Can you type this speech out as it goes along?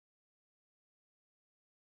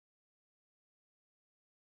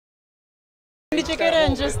Did you get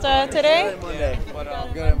in just today? Monday.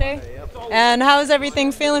 Monday. And how's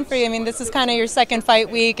everything feeling for you? I mean, this is kind of your second fight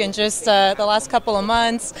week and just the last couple of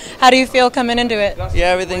months. How do you feel coming into it? Yeah,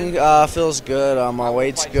 everything feels good. My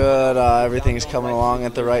weight's good. Everything's coming along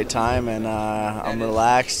at the right time, and I'm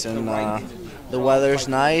relaxed, and the weather's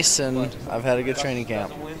nice, and I've had a good training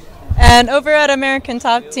camp. And over at American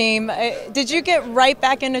Top Team, did you get right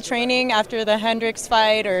back into training after the Hendricks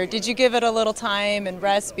fight, or did you give it a little time and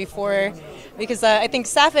rest before? Because I think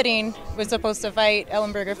Saffiedine was supposed to fight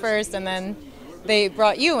Ellenberger first, and then they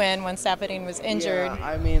brought you in when Saffiedine was injured. Yeah,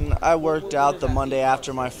 I mean, I worked out the Monday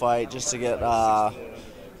after my fight just to get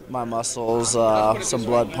my muscles, some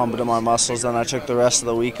blood pumping to my muscles. Then I took the rest of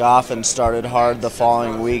the week off and started hard the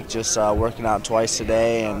following week, just working out twice a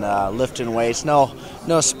day and lifting weights. No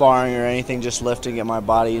sparring or anything, just lifting, get my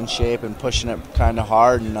body in shape and pushing it kind of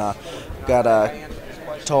hard. And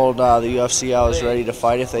told the UFC I was ready to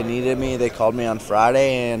fight if they needed me. They called me on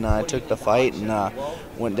Friday, and I took the fight and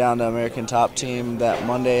went down to American Top Team that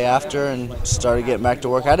Monday after and started getting back to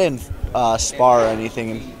work. I didn't spar or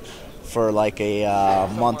anything for like a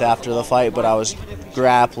month after the fight, but I was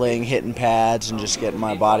grappling, hitting pads, and just getting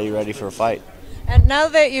my body ready for a fight. And now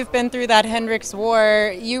that you've been through that Hendricks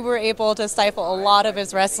war, you were able to stifle a lot of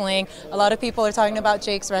his wrestling. A lot of people are talking about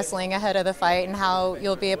Jake's wrestling ahead of the fight and how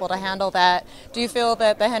you'll be able to handle that. Do you feel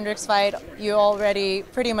that the Hendricks fight, you already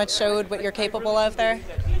pretty much showed what you're capable of there?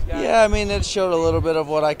 Yeah, I mean, it showed a little bit of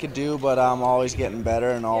what I could do, but I'm always getting better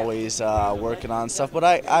and always working on stuff. But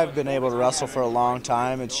I've been able to wrestle for a long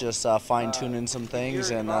time. It's just fine-tuning some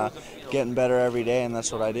things and getting better every day, and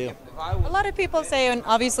that's what I do. A lot of people say, and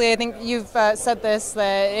obviously I think you've said this,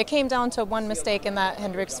 that it came down to one mistake in that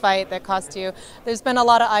Hendricks fight that cost you. There's been a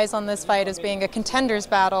lot of eyes on this fight as being a contenders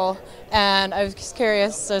battle, and I was just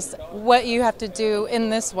curious just what you have to do in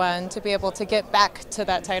this one to be able to get back to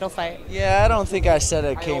that title fight. Yeah, I don't think I said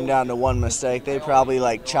it came down to one mistake. They probably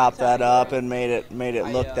like chopped that up and made it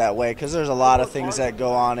look that way, because there's a lot of things that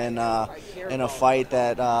go on in a fight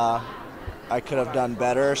that I could have done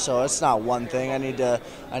better. So it's not one thing. I need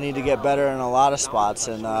to get better in a lot of spots,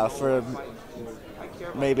 and for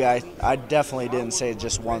maybe I definitely didn't say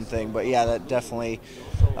just one thing, but yeah, that definitely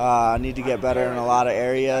need to get better in a lot of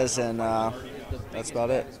areas, and that's about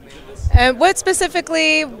it. What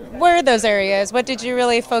specifically were those areas? What did you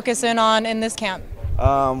really focus in on in this camp?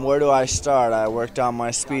 Where do I start? I worked on my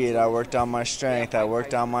speed, I worked on my strength, I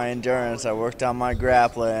worked on my endurance, I worked on my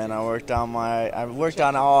grappling, I worked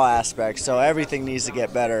on all aspects, so everything needs to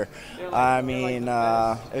get better. I mean,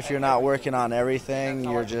 if you're not working on everything,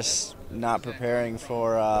 you're just not preparing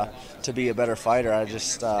for to be a better fighter.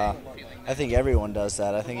 I think everyone does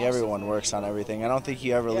that. I think everyone works on everything. I don't think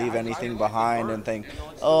you ever leave anything behind and think,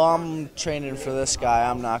 oh, I'm training for this guy,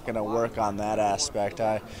 I'm not going to work on that aspect.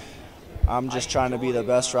 I'm just trying to be the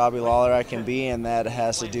best Robbie Lawler I can be, and that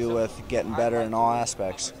has to do with getting better in all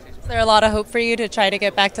aspects. Is there a lot of hope for you to try to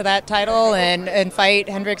get back to that title and fight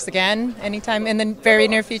Hendricks again anytime in the very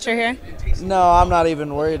near future here? No, I'm not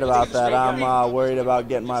even worried about that. I'm worried about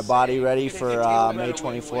getting my body ready for May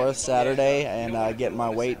 24th, Saturday, and getting my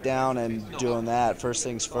weight down and doing that. First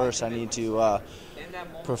things first, I need to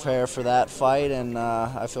prepare for that fight, and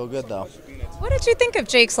I feel good though. What did you think of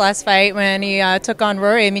Jake's last fight when he took on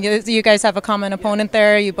Rory? I mean, you guys have a common opponent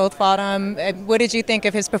there. You both fought him. What did you think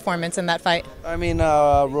of his performance in that fight? I mean,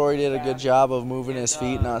 Rory did a good job of moving his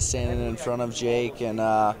feet, not standing in front of Jake,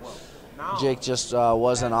 and Jake just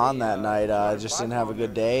wasn't on that night. Just didn't have a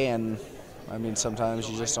good day, and I mean, sometimes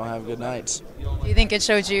you just don't have good nights. Do you think it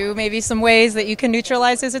showed you maybe some ways that you can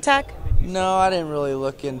neutralize his attack? No, I didn't really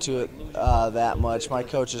look into it that much. My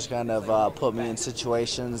coaches kind of put me in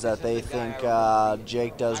situations that they think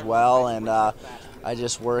Jake does well, and I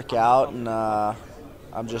just work out, and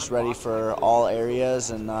I'm just ready for all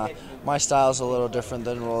areas, and my style is a little different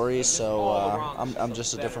than Rory's, so I'm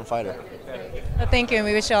just a different fighter. Well, thank you, and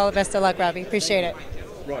we wish you all the best of luck, Robbie. Appreciate it.